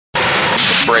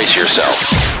brace yourself.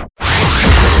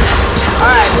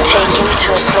 Taken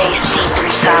to a place deep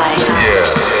inside. Yeah,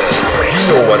 you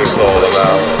know what it's all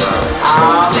about.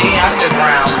 The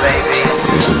underground, baby.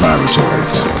 It's a vibratory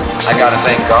thing. I gotta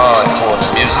thank God for the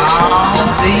music.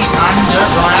 The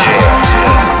underground.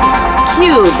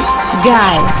 Cube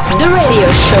Guys, the radio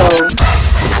show.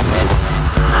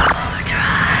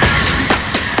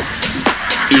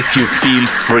 If you feel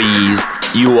freezed,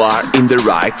 you are in the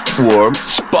right warm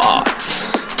spot.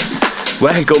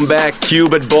 Welcome back,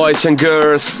 Cubed boys and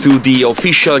girls, to the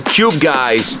official Cube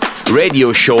Guys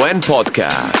radio show and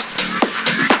podcast.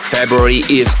 February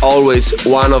is always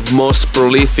one of most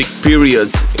prolific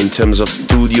periods in terms of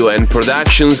studio and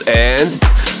productions, and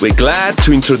we're glad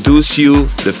to introduce you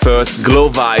the first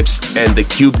Glovibes and the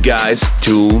Cube Guys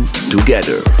tune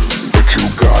together. The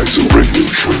Cube Guys radio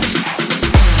show.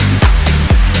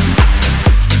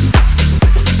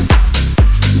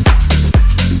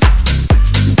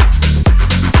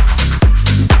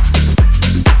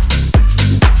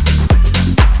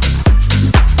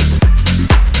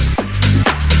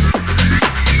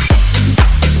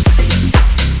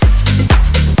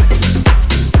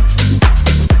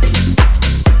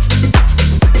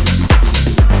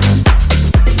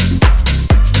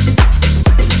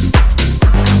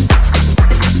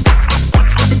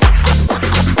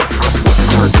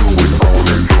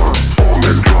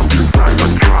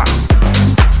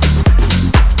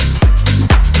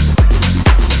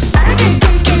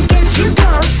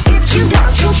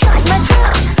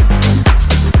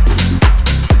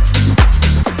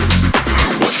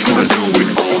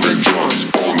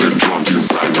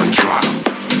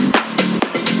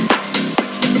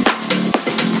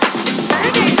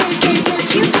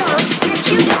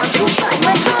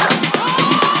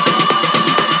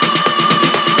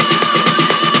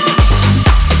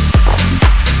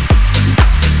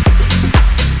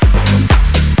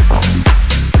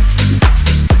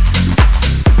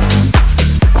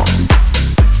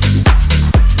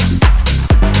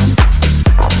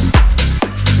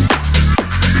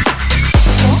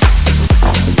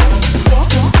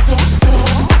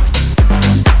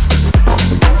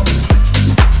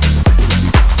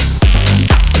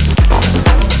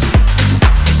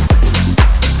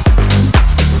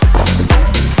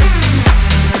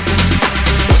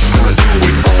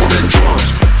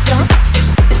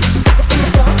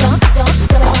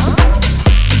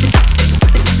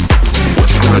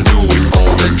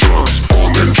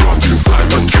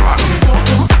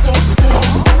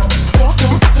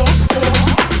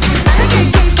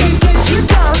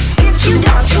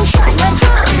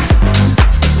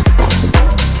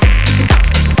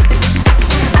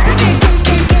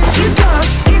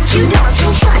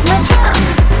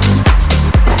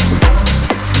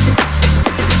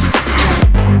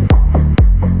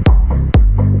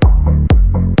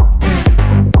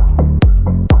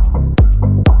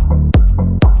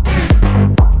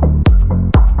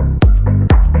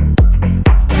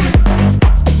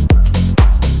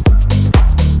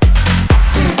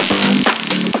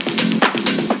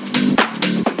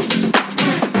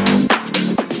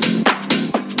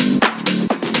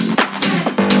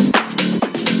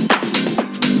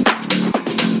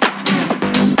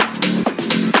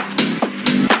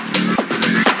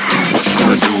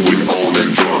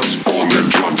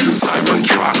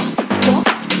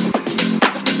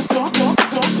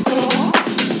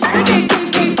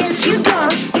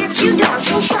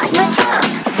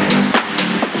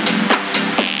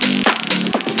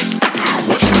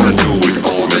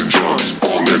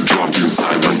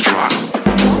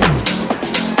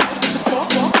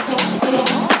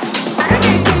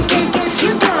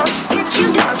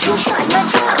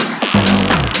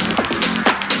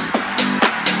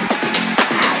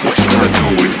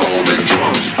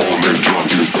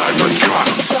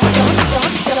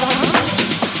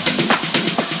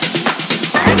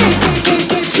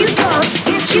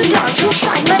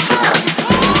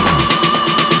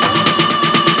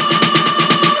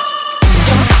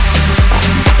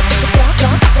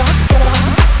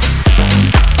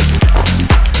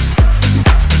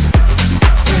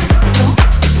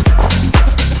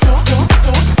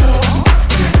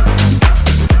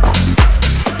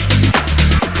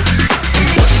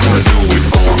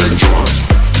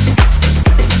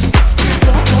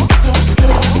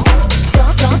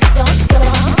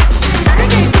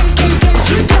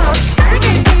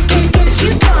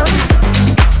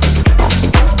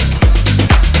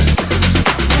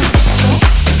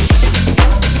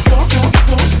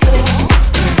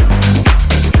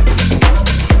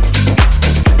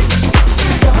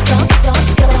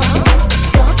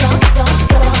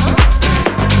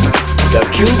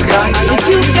 The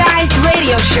Cube Guys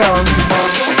radio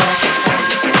show.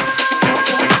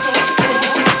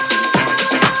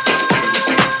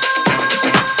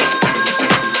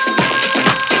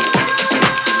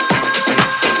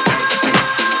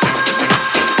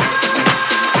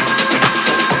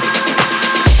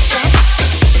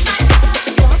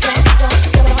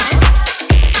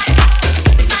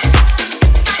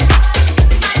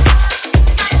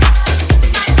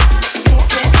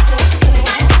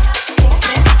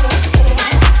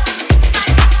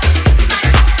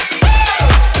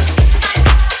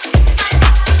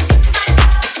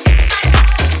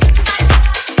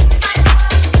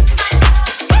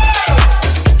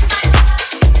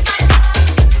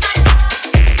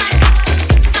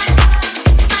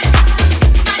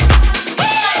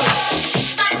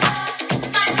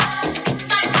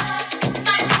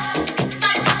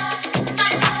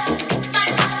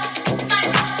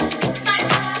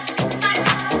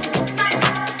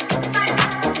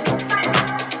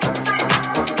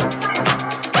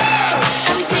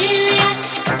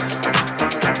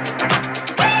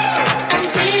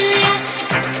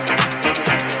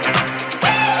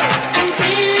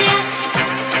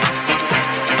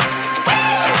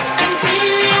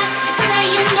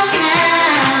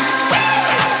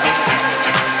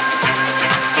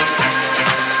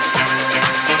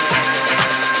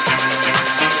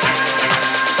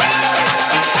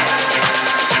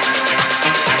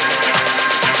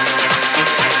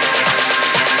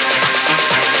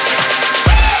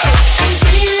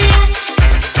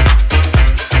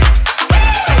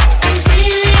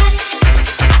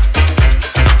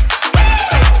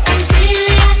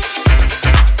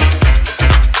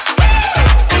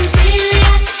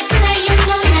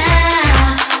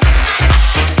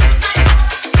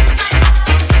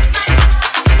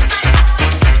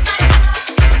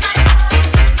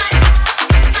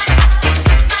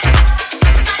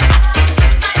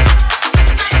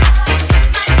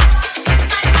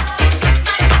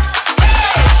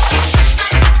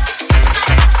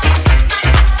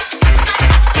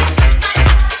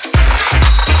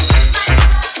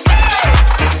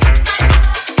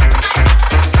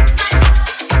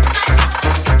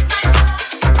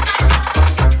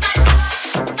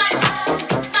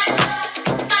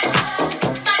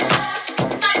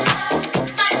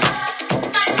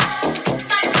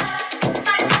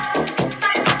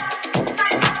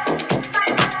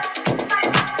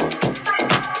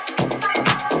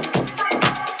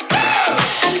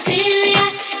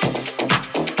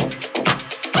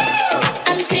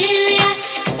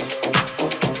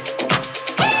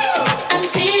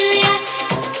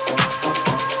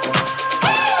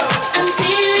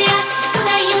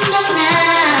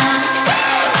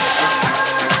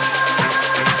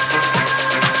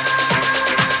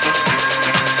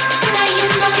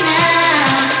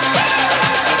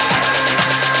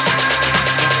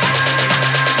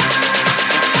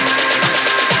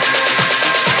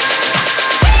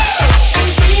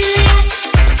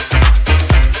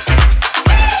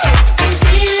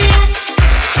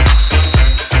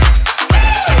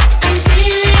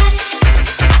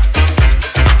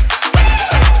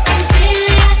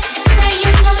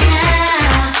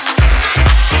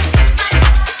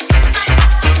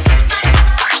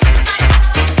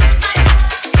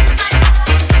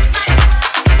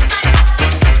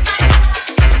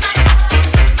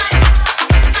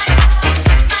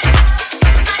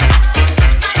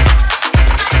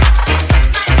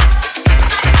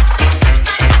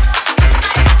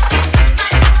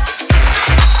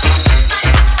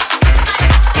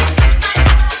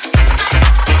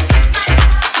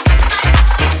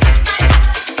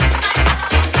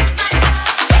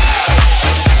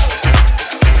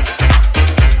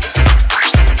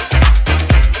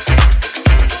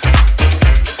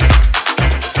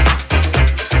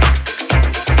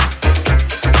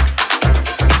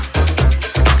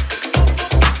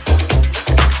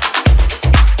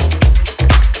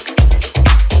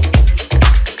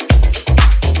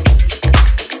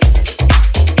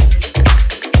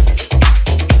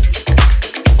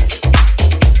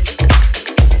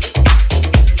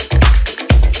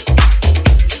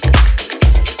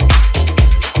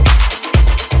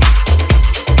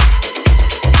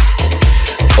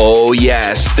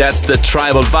 Yes, that's the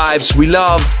tribal vibes we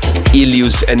love.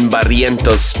 Illyus and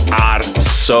Barrientos are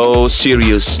so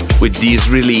serious with this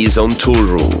release on Tool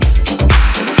Room.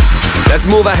 Let's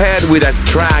move ahead with a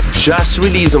track just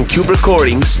released on Cube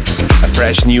Recordings, a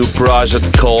fresh new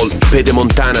project called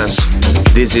Pedemontanas.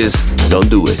 This is Don't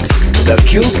Do It. The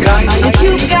Cube Guys. The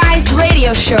Cube Guys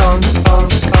Radio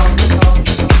Show.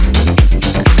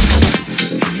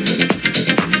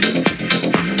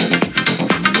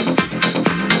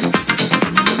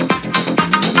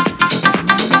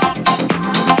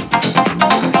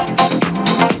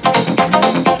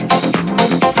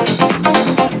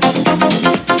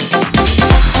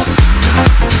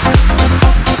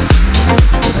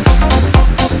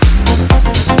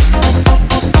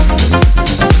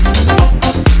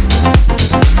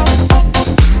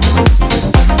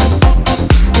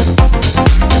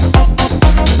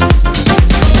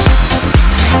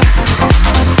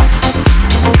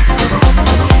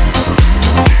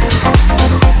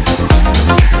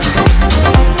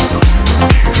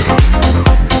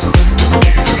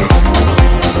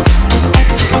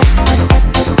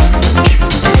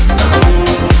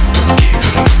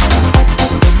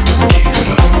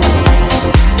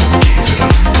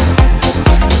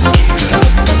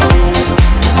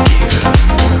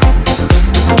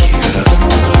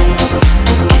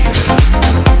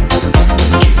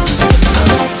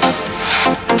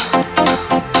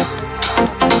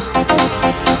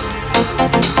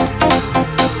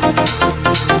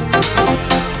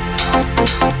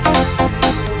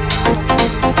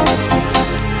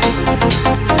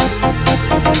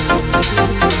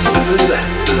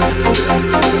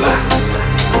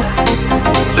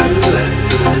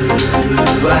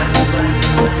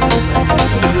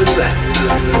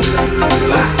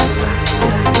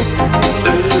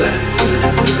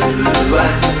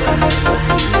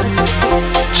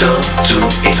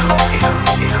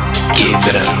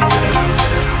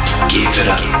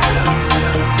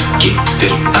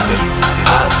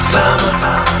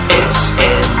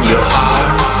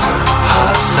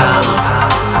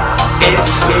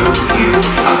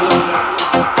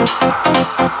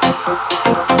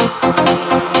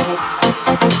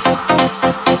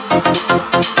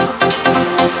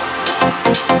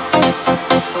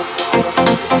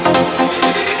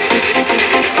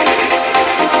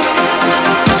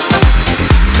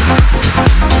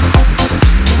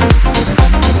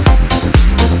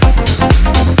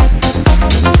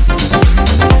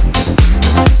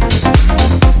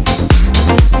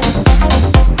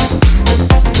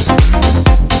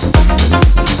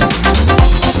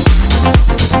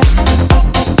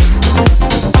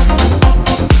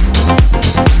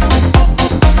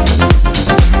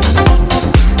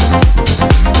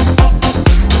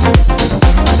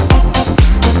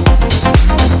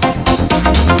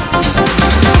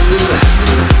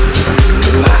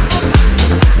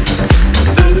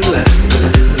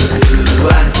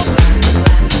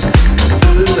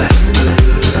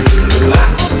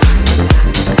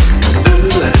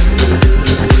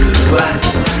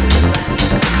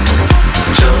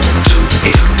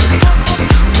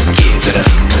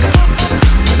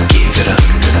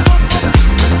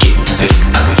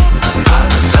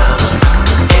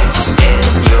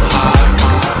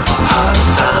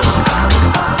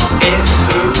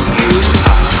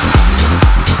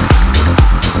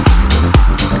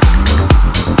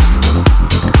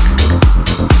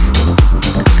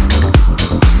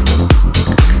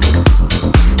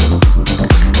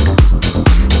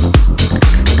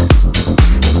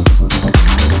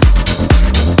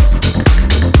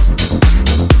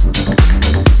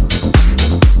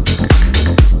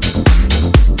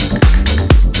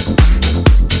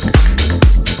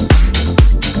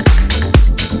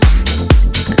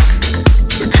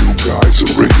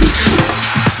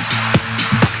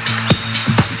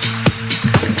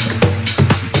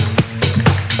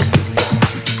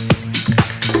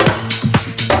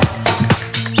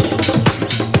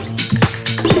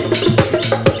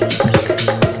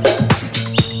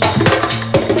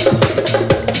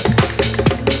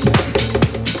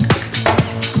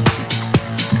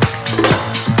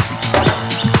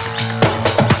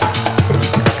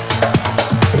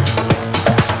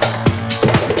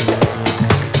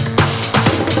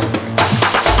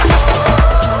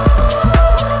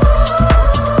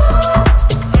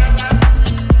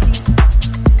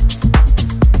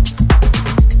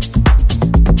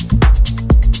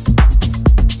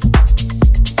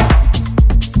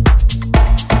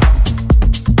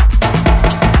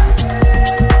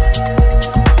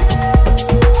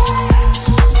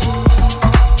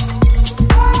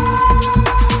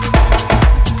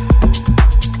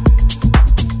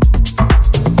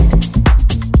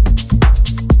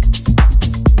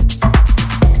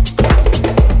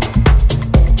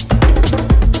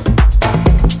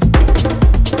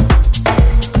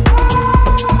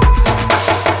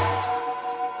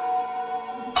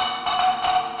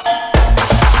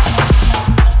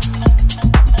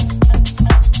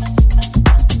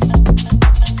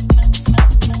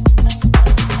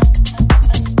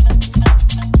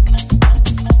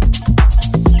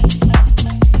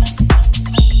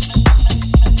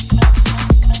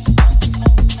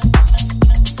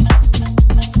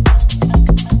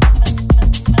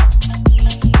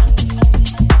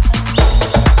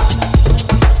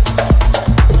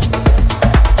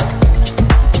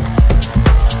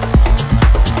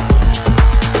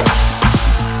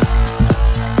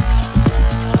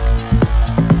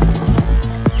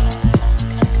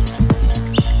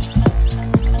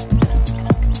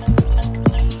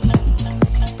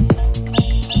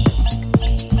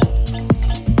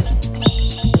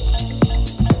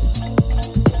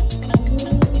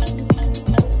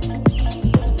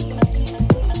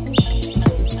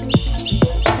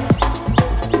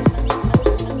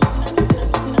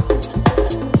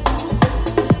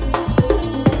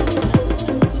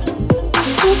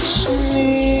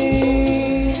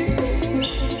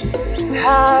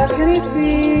 How can it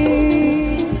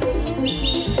be?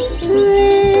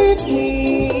 Leave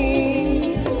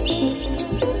me.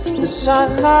 The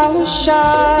sunlight will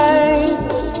shine.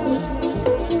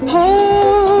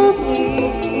 Hold me.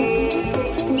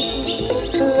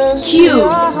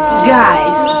 Cube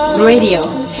Guys Radio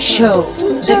Show.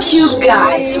 The Cube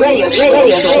Guys Radio Show.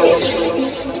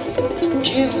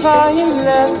 Give all your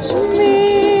love to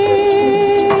me.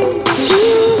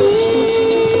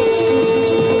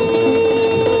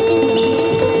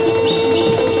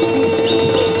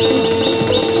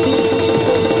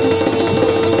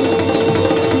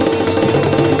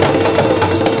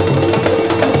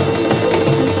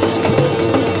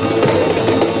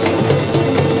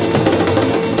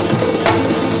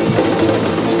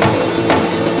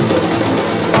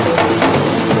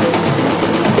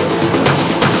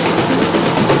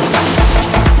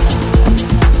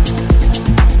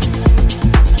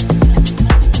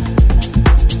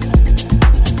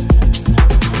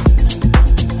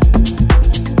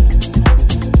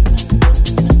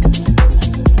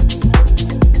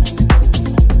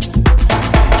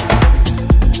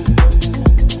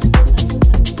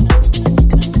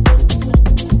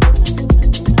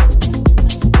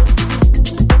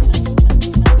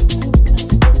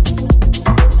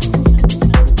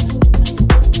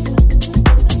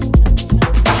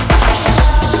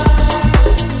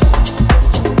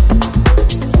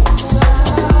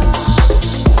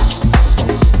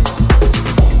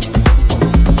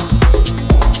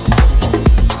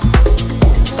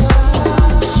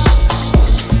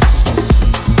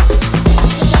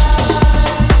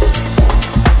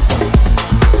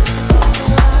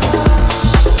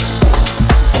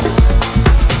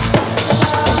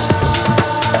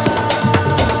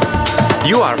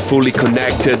 Fully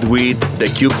connected with the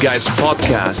Cube Guys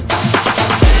podcast.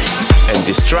 And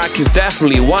this track is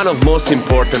definitely one of most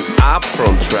important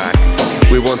upfront track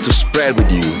we want to spread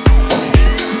with you.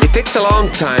 It takes a long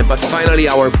time, but finally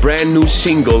our brand new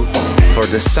single for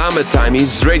the summertime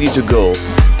is ready to go.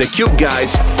 The Cube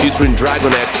Guys featuring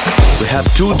Dragonette. We have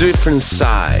two different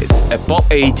sides. A pop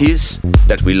 80s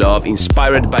that we love,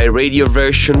 inspired by radio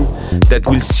version that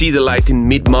will see the light in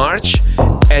mid-March,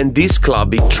 and this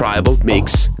clubby tribal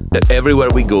mix that everywhere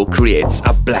we go creates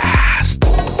a blast.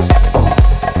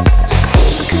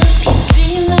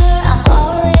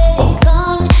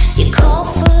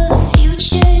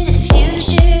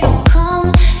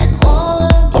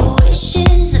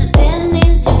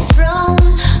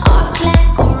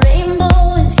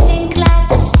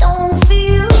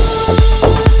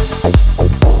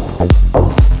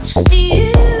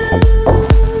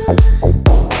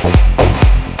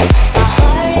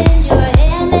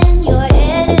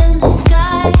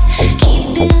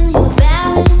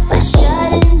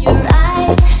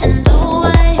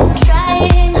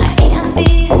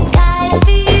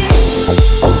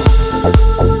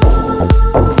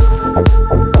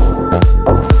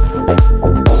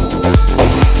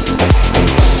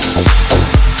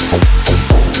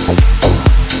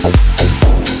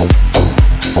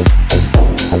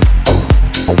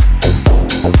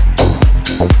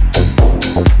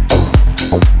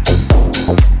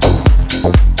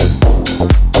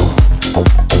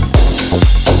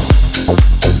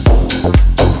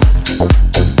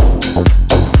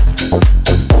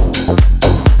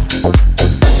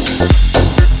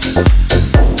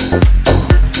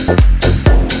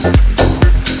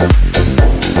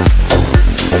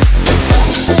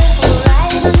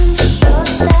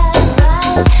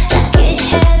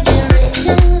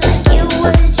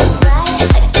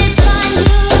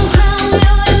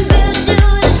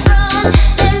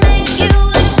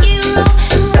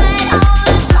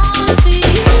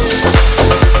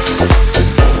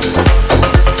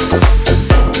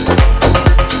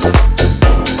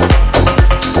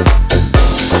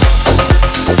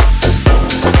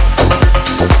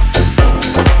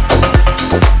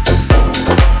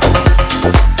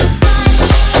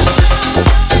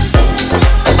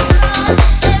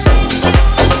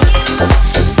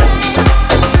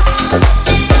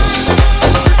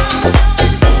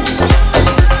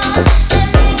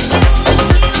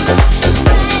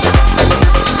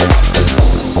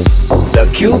 The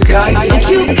Cube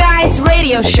Guys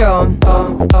Radio Show.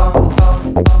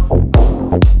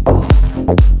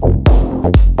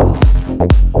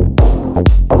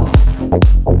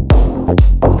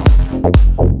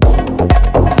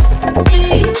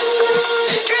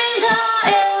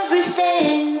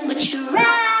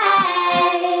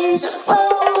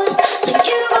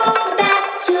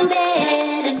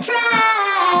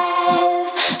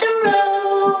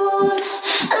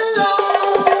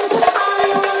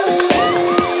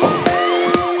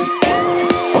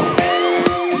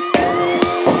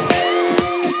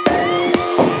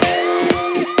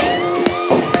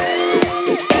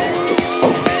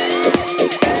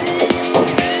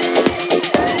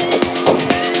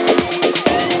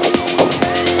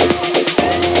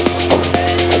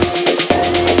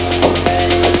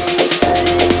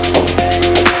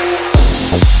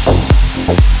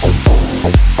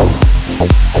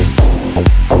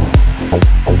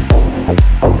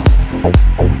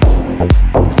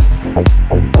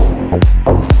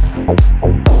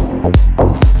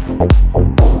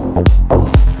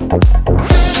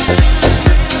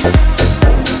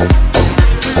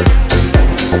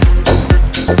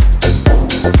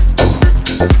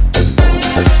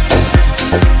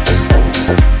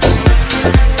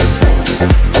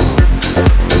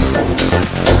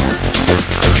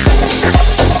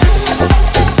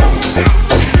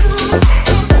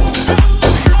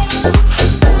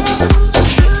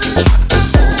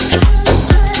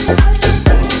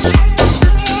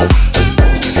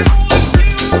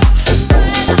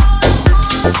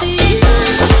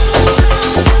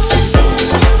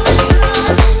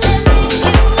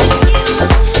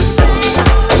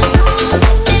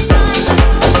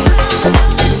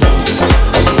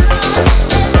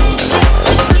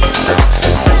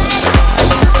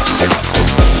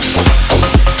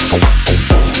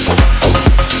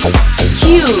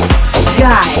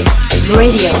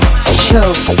 Radio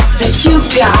Show. The Cube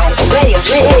Guys Radio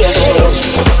Show.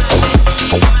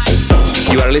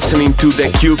 You are listening to the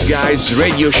Cube Guys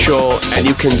Radio Show, and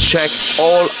you can check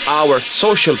all our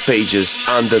social pages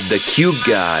under the Cube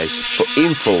Guys for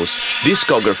infos,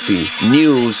 discography,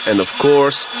 news, and of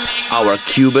course, our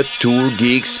Cube tour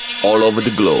gigs all over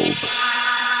the globe.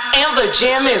 And the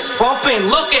jam is pumping,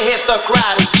 look ahead, the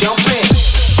crowd is jumping.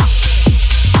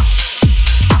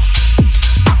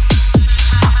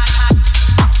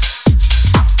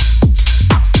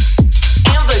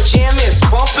 And the jam is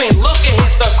pumping, look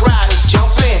ahead, the crowd is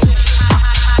jumping.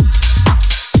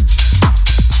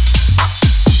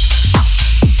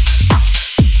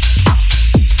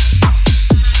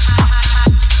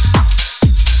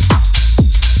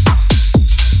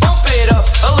 Bump it up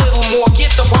a little more,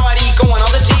 get the party going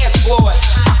on the dance floor.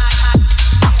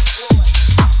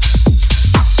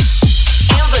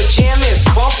 And the jam is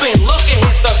bumping, look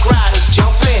ahead, the crowd is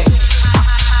jumping.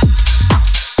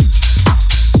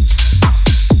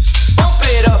 Bump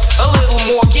it up a little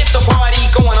more, get the party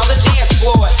going on the dance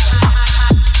floor.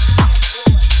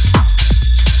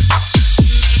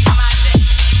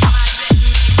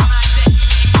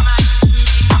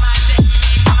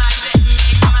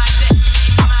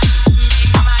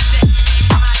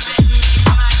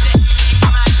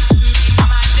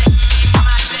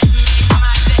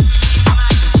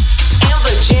 And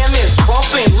the jam is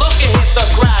bumping, look ahead, the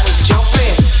crowd is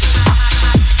jumping.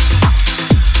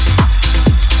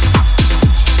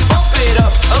 Bump it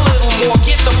up a little more,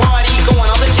 get the party going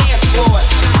on the dance floor.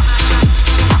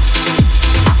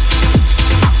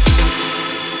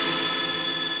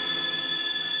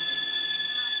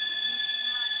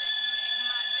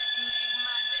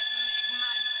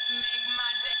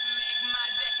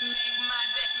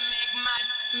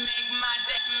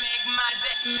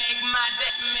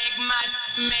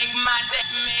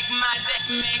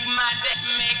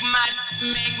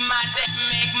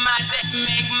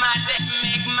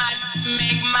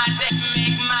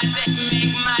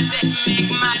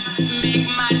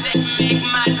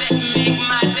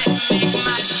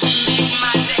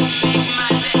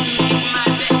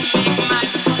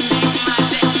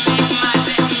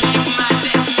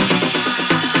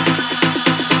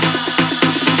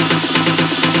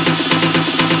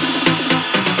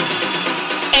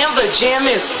 And the jam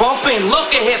is bumping,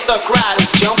 look ahead, the crowd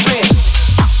is jumping.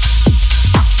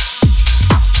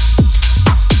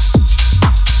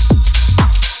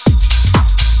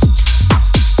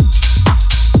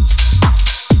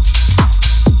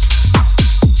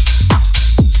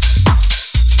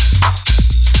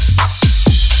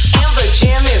 And the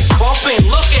jam is bumping,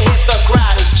 look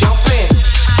ahead, the crowd is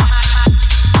jumping.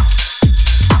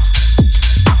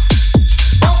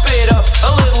 Bump it up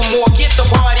a little more, get the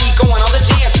party going on the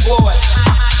dance floor.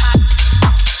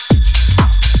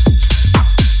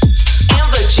 And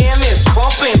the jam is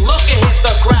bumping, look ahead, the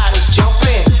crowd is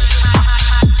jumping.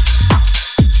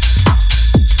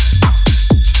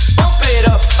 Bump it up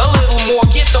a little more,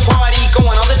 get the party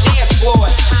going on the dance floor.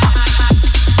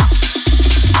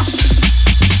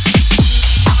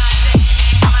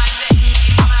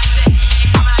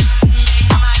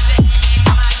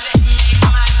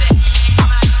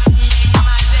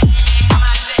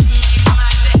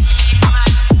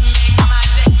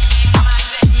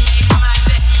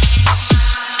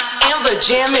 And the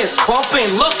jam is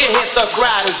pumping, look ahead, the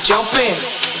crowd is jumping.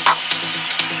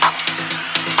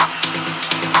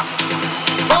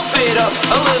 Bump it up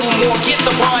a little more, get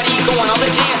the party going on the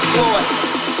dance floor.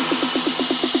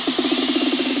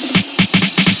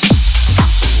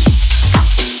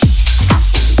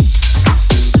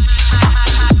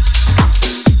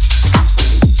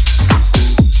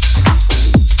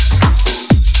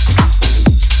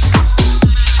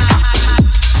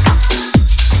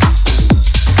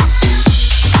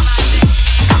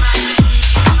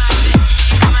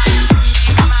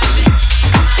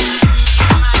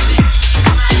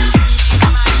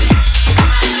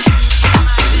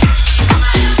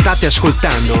 State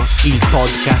ascoltando il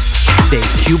podcast dei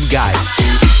Cube Guys.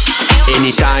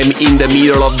 Anytime in the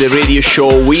middle of the radio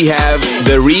show, we have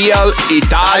the real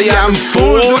Italian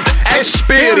food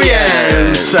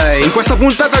experience. In questa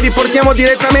puntata vi portiamo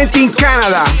direttamente in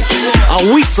Canada, a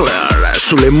Whistler,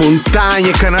 sulle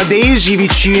montagne canadesi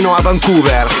vicino a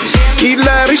Vancouver. Il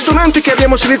ristorante che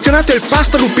abbiamo selezionato è il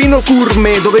Pasta Lupino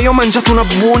Gourmet, dove io ho mangiato una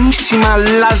buonissima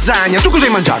lasagna. Tu cosa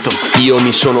hai mangiato? Io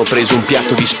mi sono preso un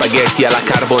piatto di spaghetti alla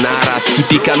carbonara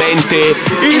tipicamente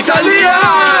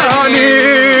italiani.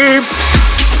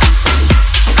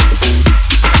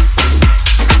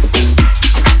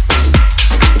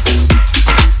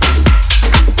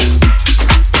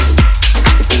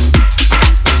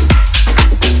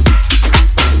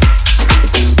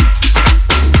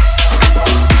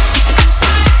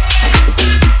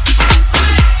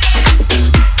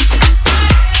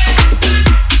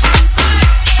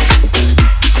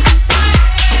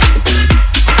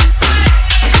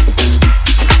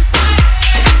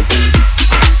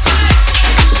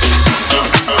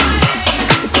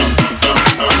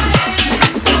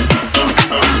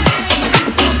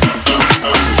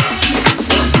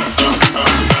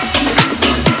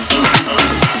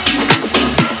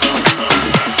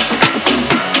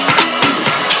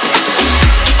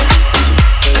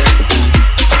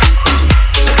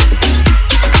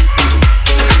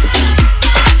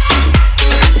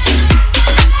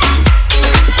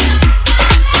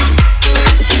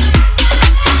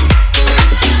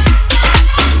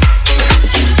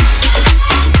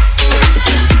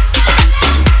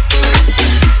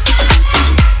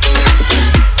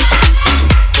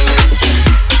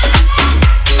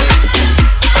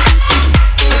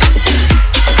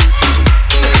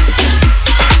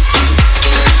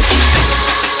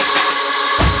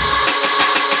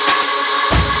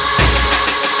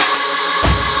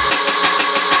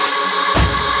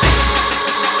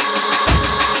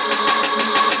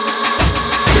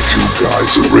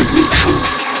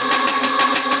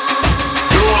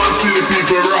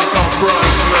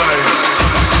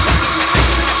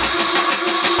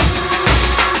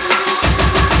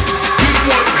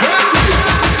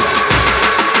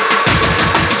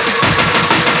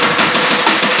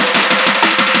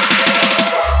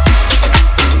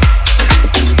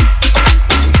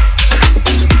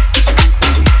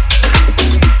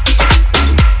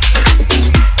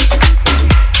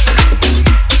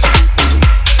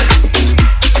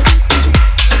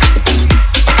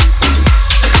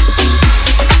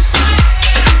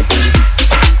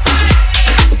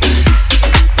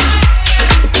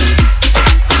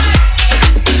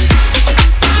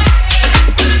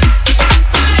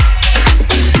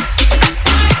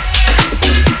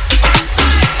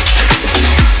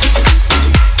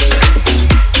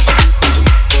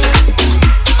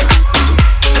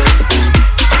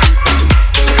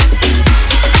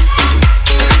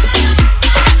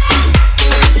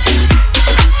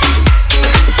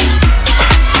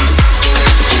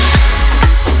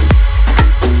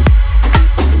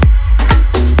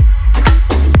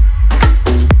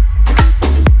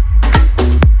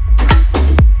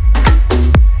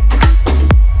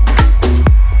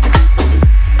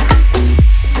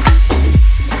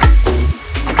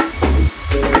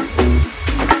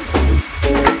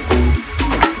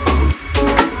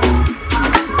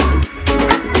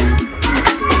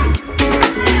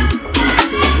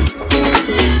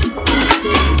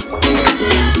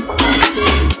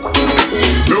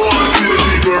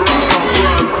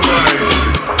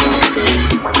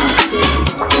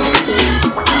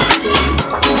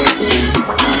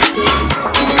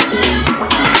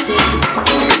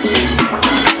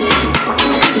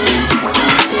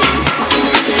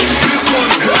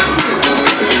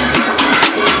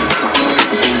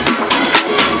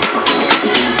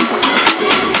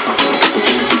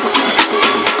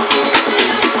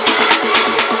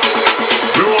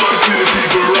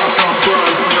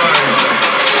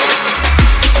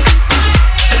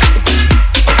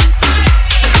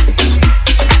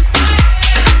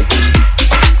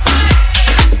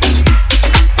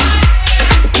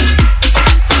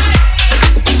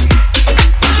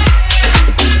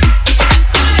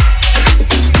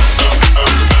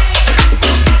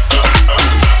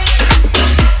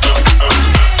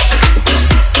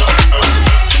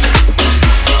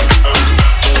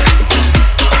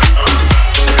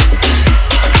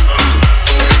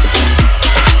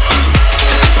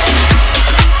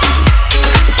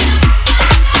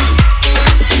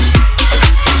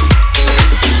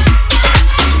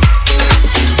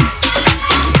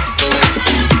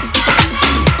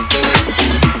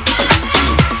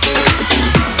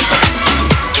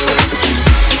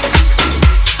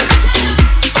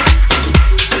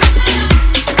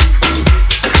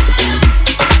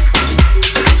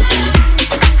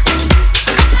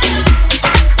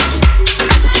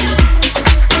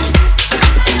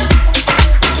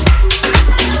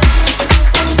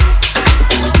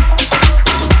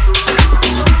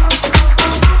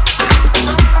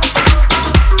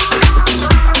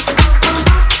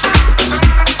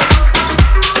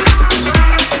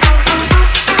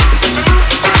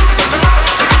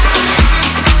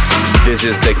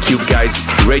 This is the Cube Guys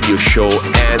radio show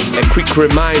and a quick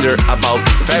reminder about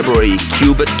February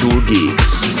Cube Tour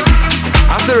gigs.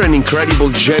 After an incredible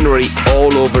January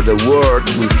all over the world,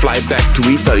 we fly back to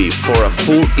Italy for a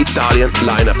full Italian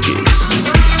lineup gigs.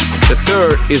 The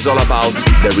third is all about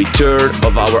the return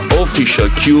of our official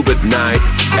Cube night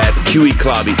at QE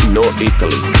Club in North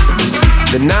Italy.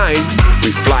 The 9th,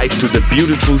 we fly to the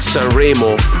beautiful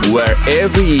Sanremo, where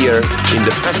every year in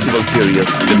the festival period,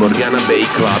 the Morgana Bay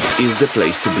Club is the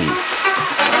place to be.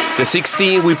 The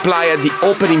 16th, we play at the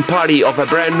opening party of a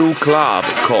brand new club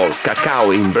called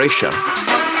Cacao in Brescia.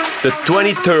 The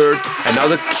 23rd,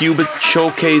 another Cube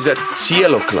showcase at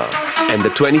Cielo Club. And the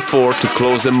 24th, to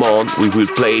close the month, we will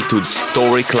play to the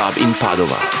Story Club in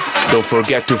Padova. Don't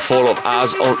forget to follow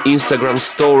us on Instagram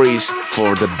stories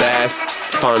for the best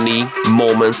funny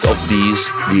moments of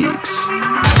these gigs.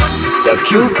 The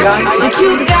Cube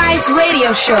Guys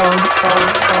radio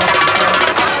show.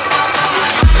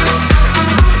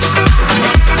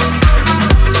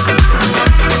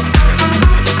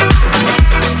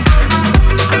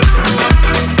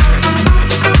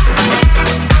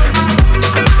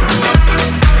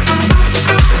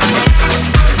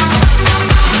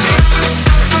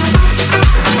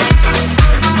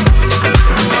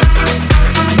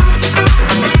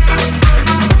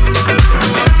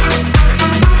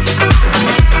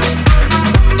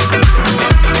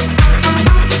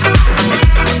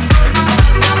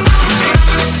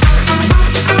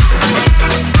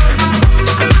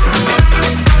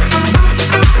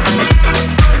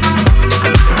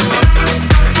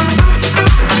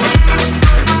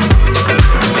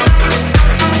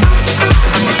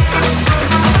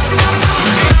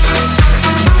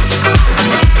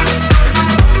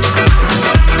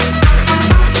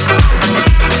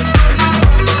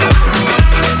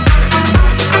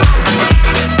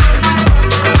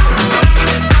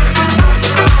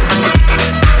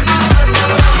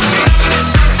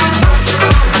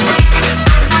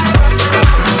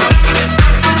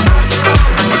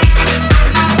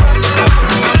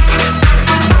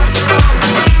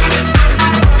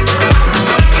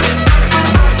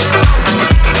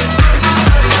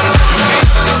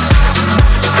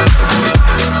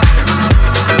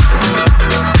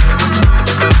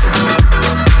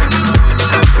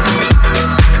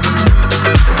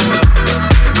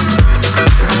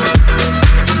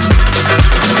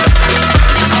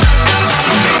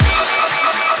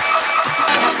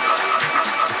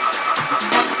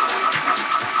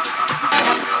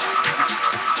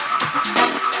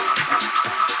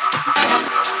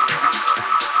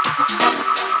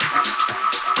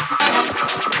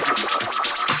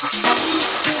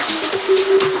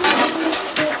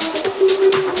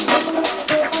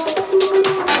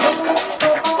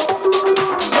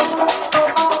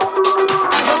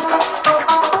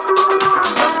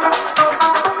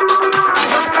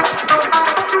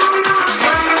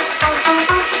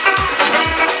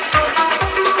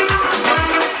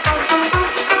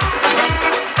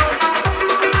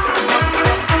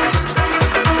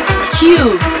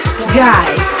 Cube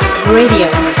Guys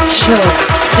Radio Show.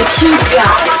 The Cube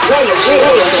Guys Radio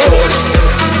Show.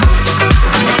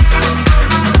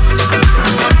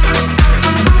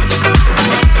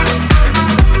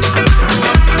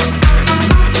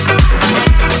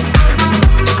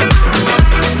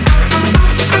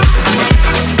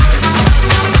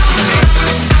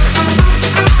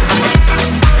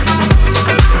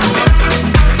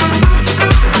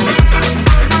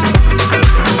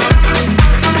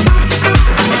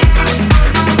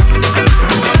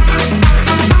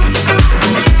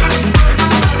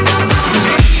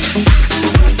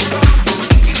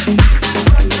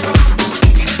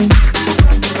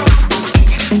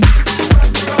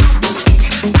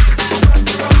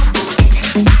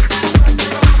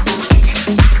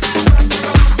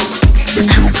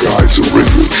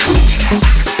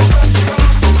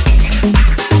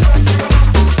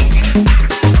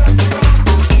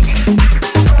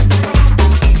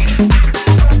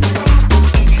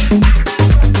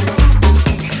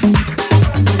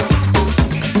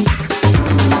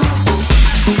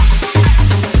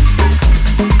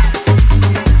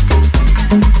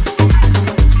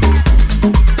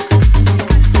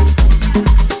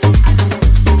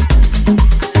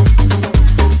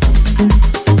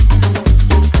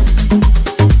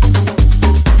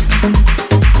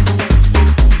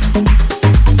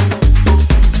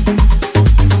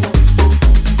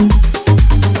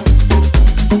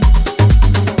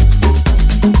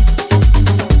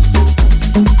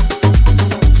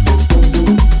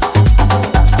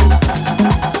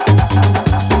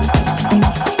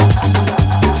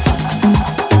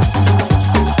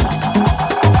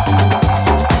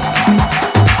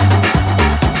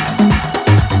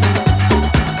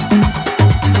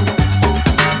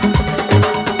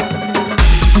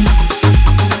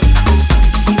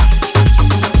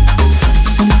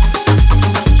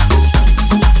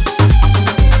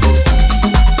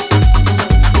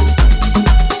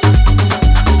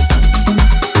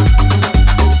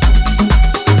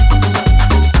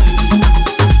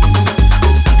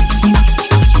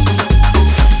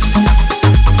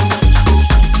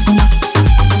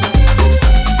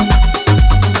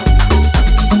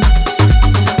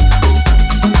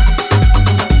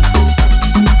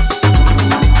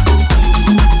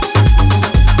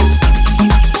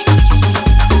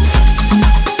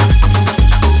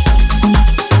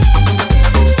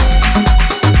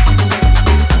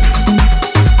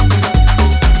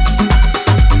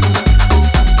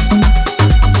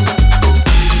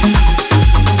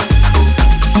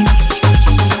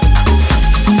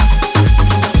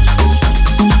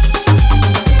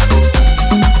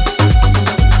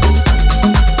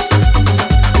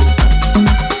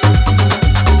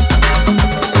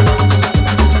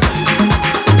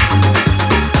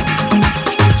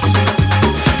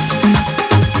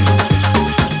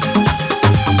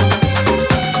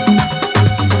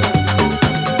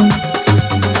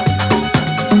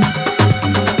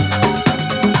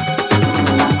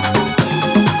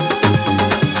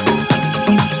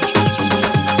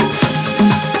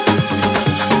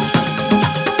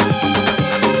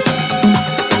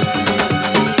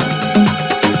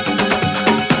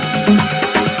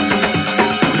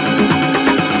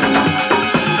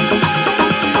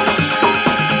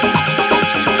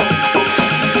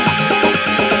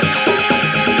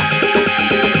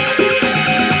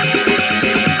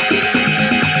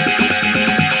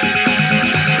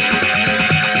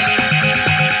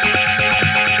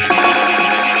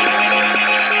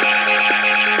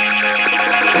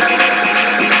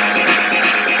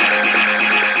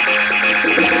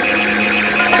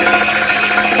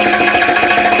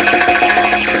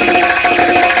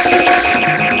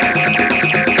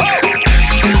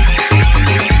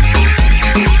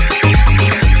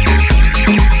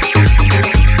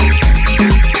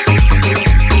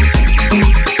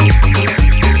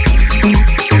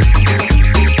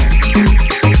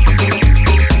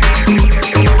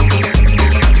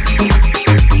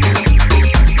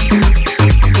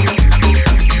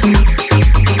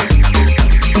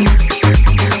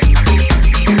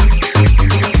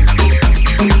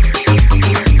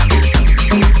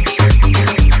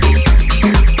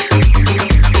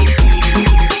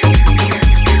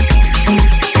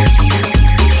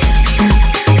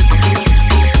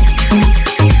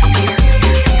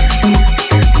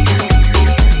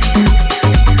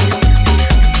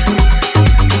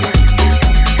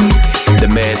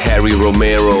 that Harry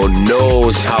Romero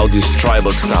knows how this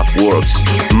tribal stuff works.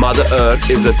 Mother Earth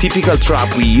is the typical trap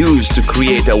we use to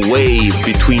create a wave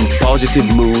between positive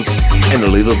moods and a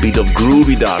little bit of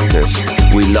groovy darkness.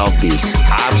 We love this,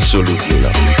 absolutely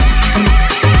love this.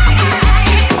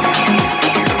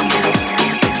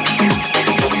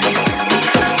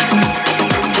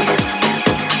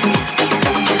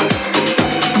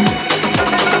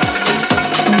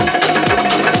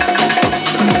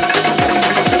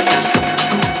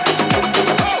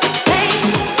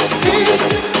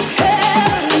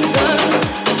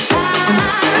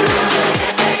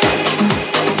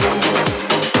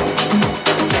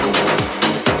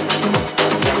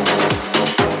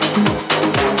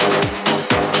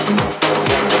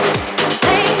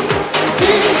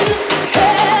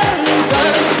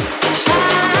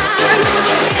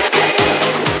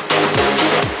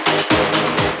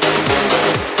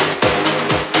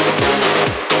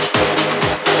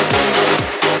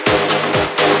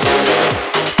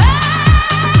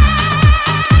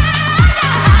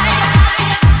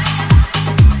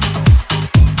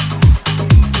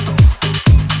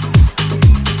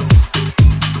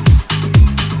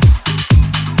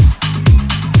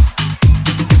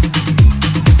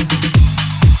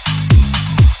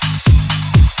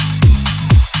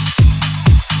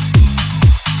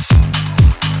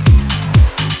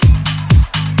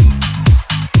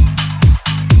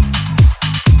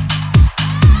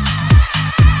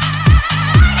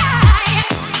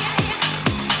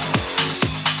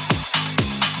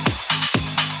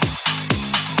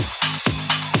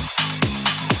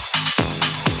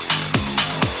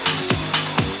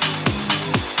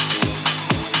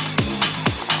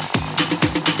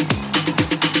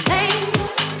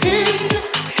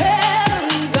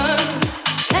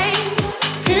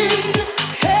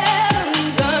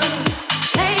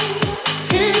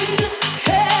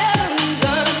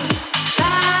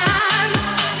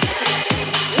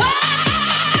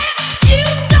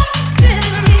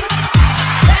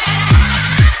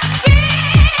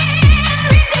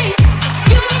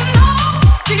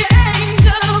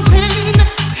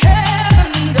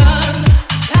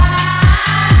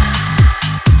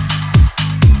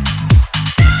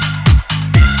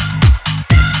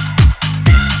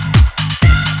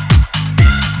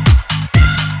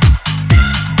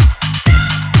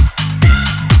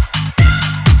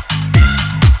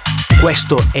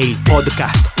 Questo è il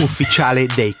podcast ufficiale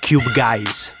dei Cube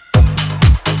Guys.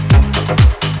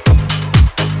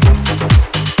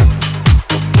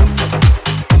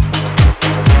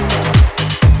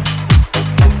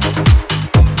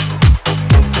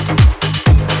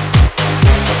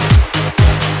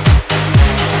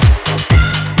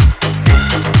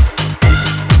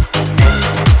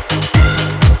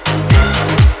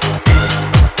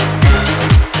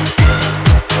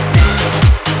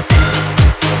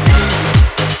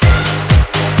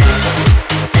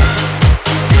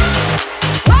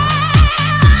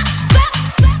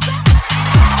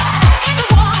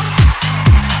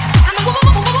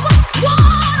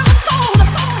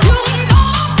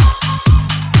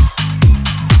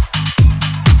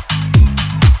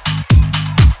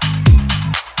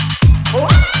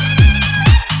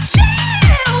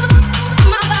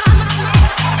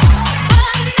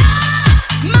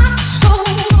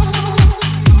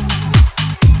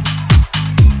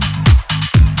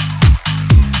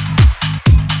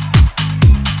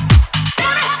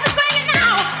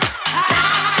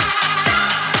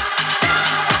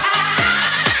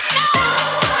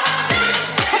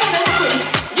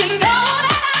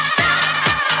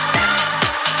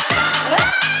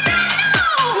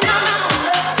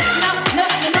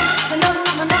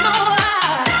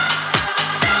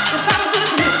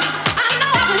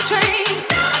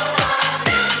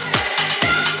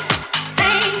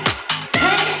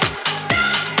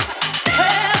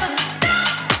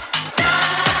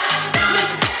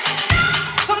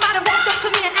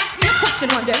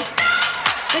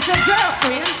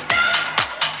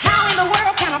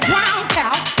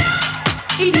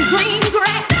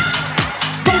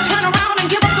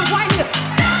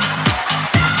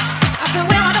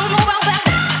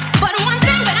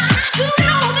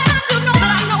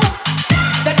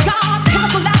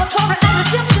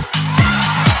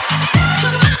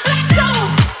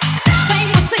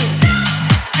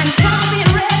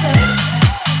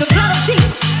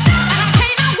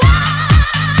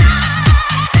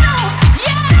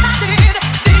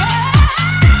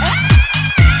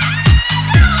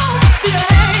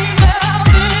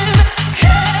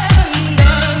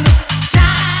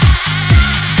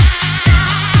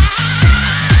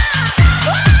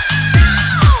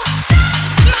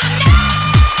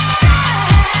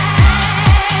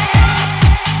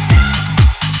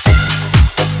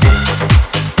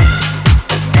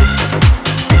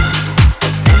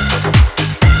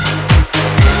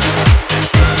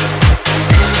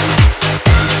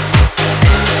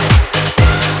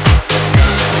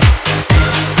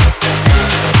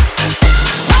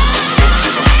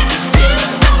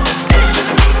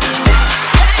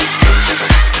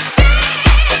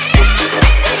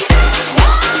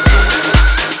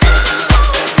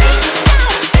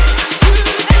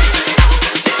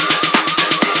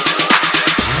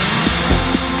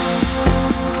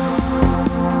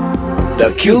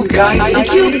 Cube Guys. The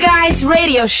Cube Guys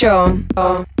Radio Show.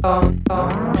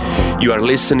 You are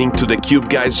listening to the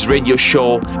Cube Guys Radio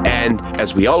Show, and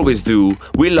as we always do,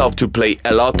 we love to play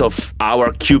a lot of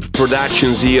our Cube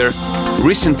productions here.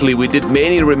 Recently we did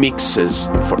many remixes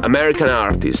for American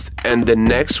artists, and the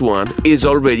next one is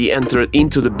already entered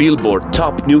into the Billboard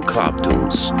Top New Club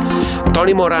Tunes.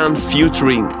 Tony Moran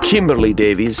featuring Kimberly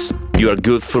Davis, You Are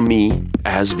Good For Me,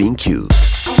 has been Cube.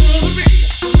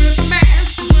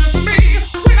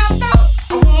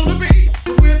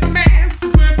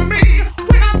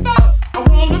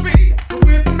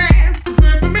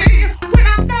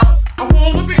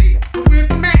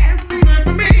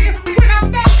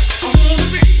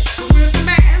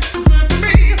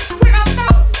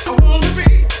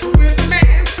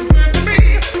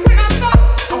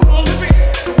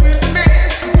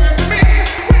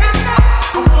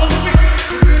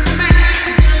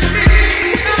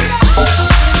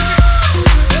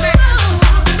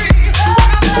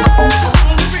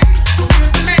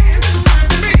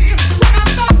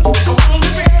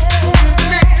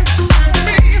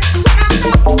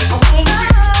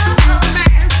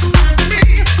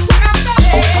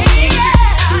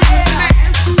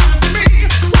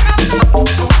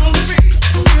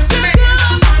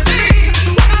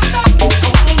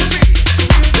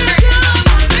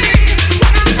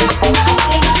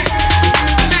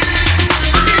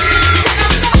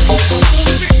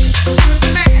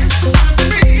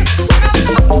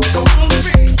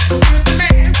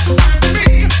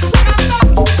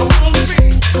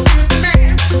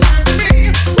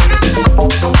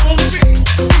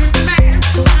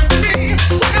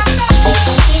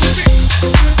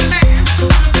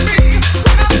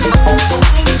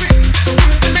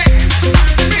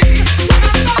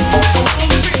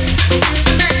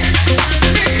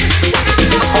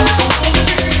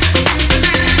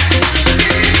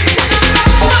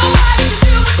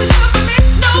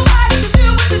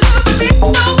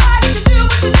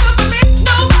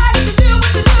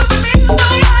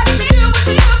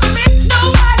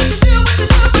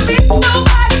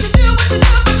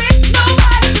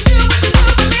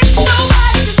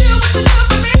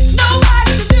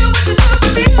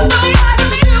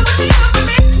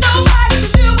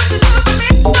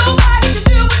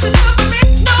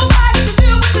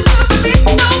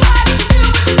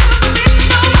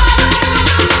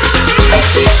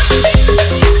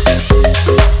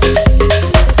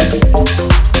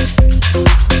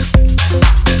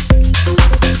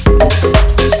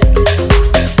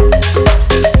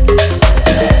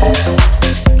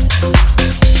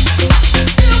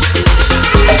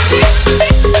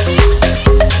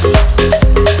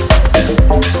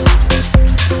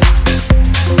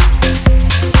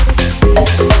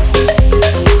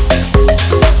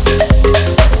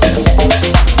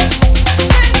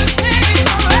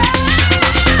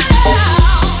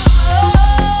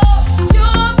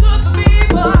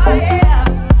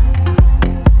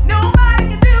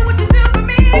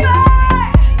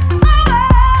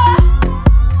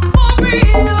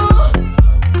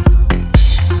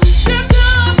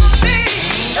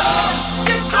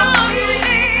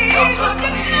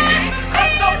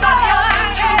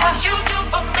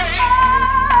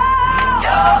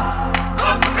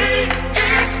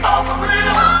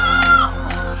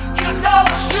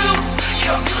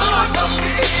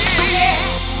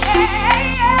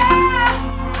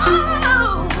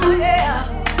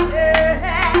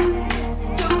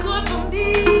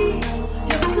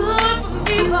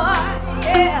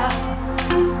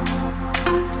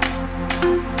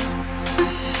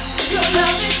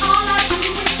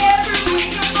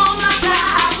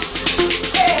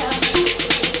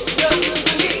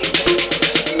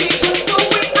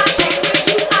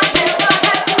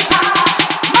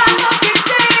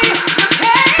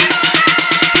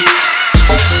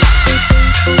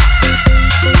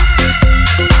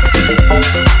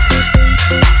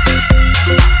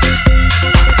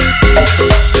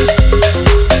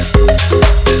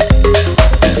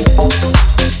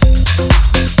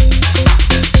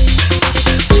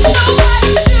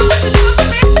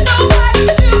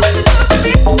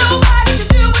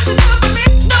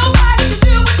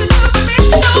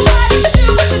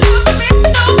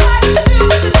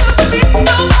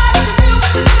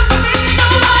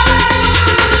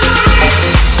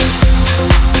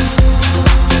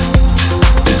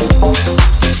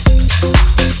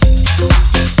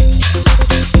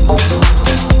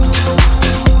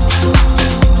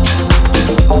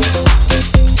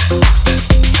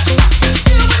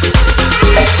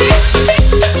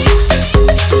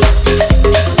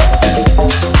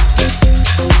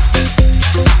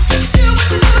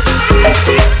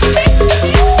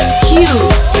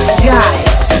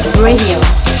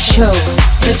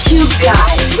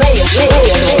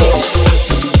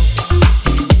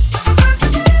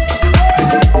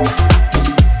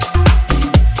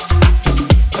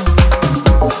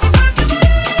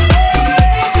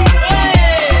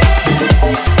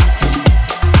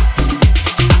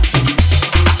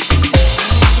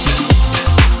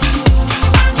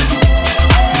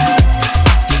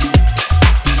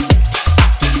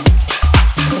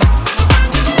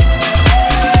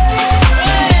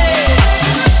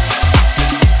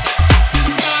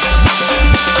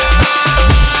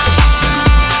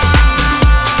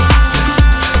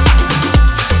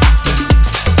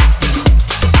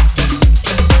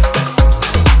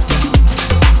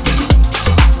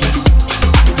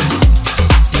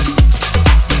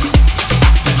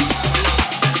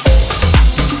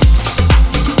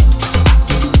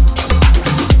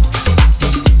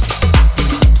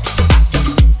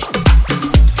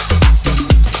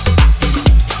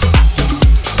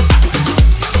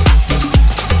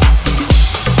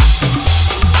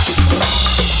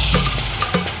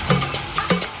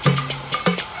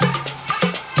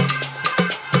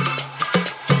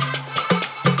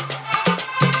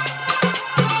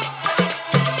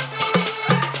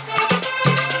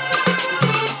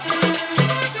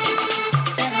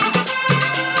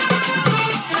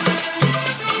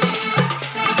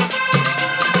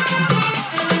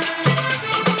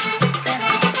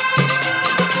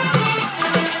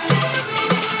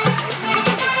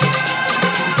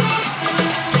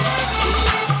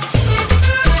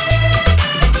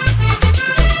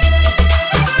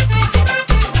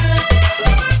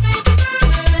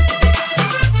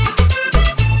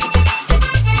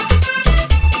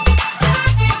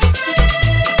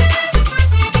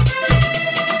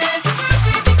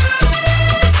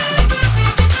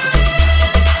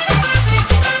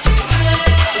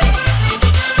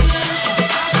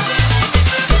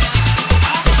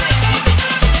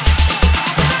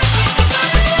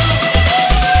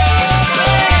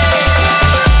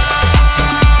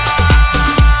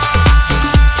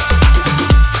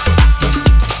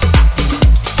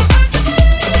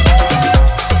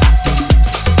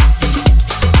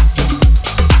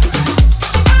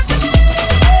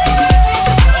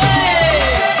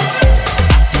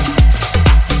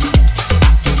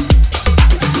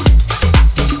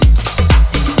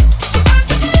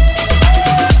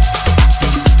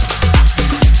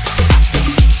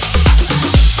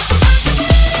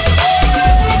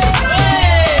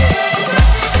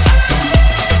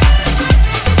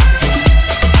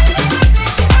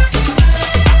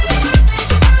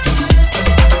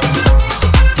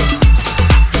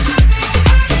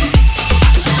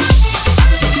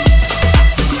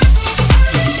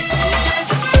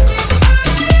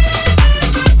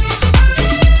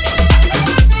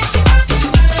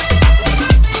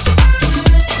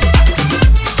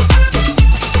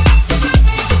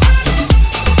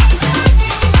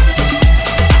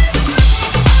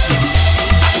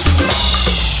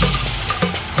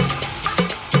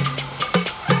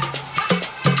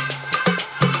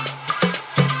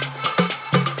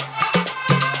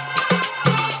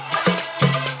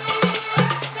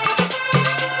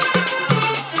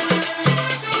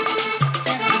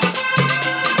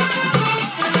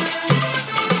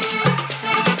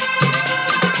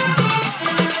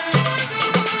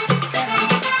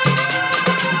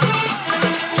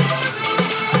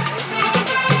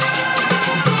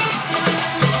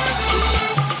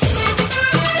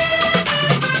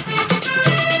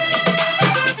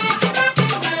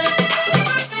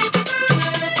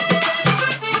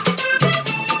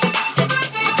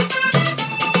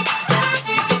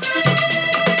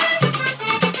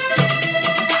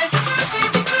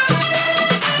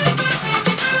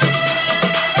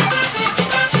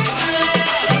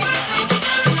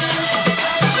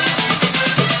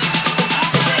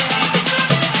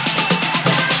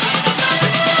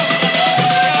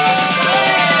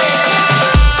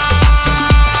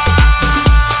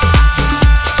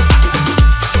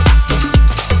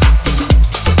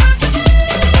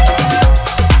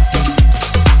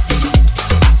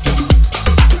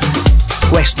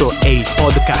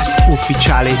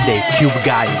 ufficiale dei Cube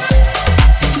Guys.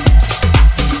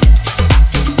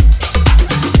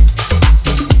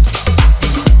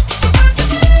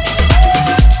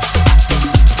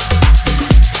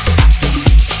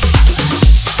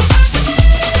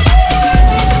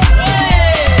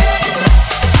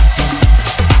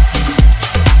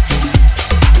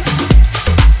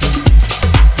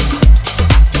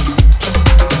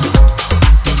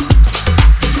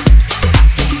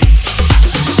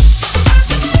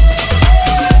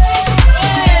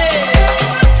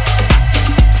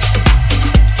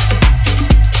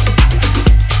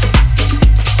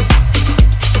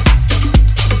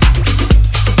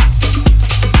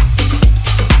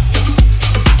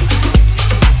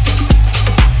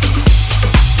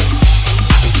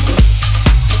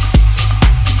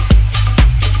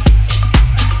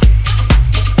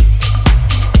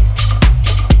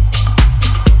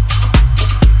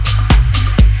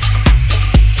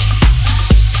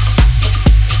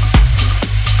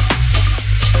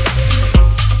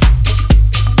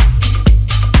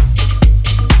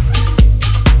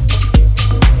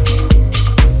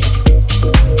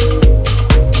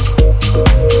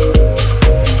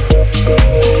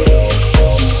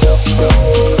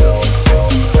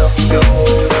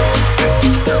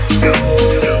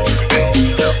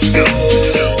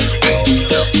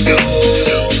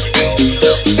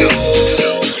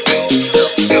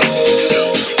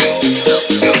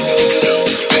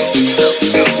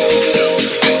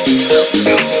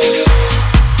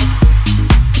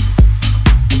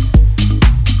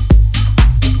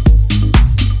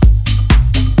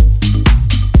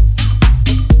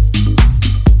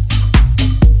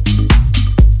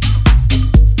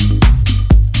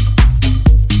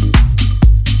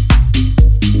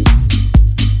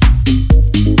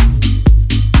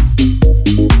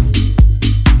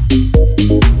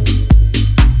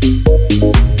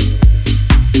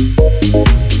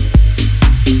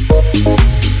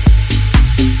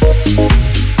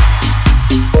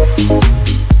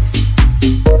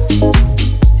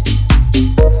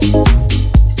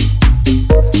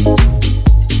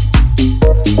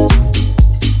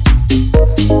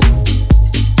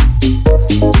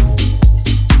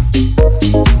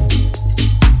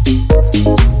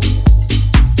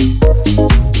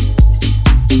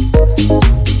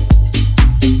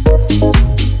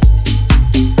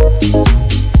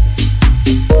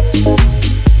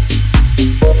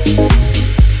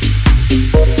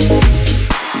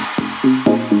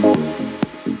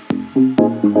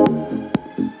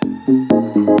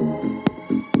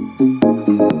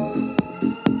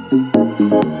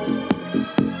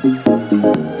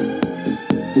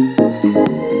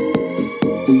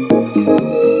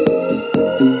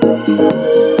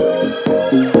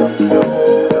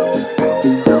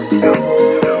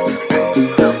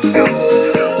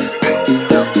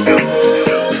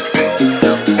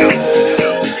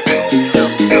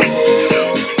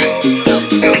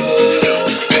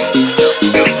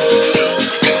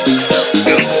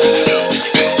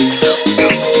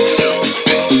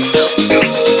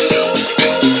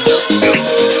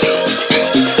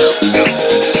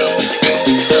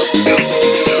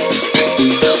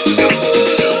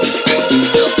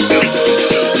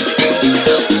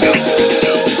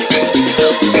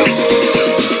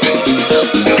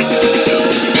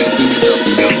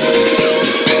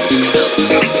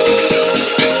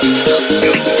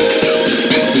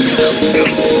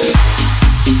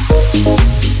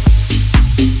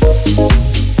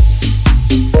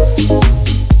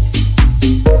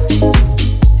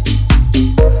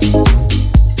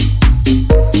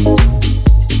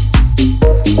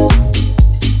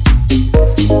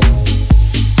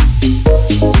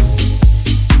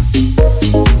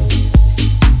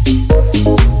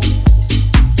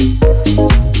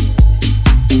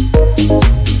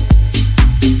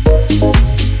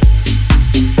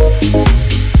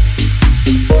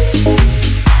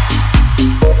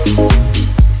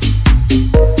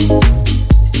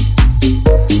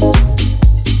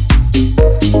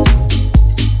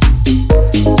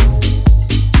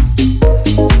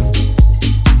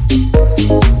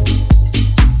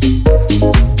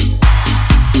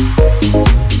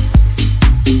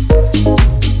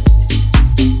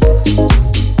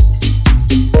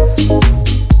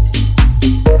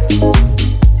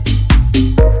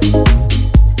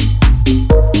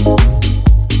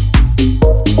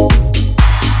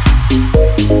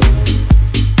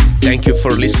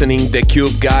 listening the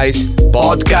Cube Guys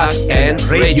podcast and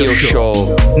radio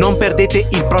show. Non perdete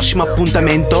il prossimo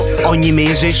appuntamento ogni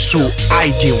mese su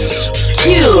iTunes.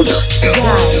 Cube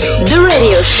Guys, the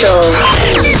radio show.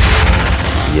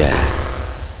 Yeah.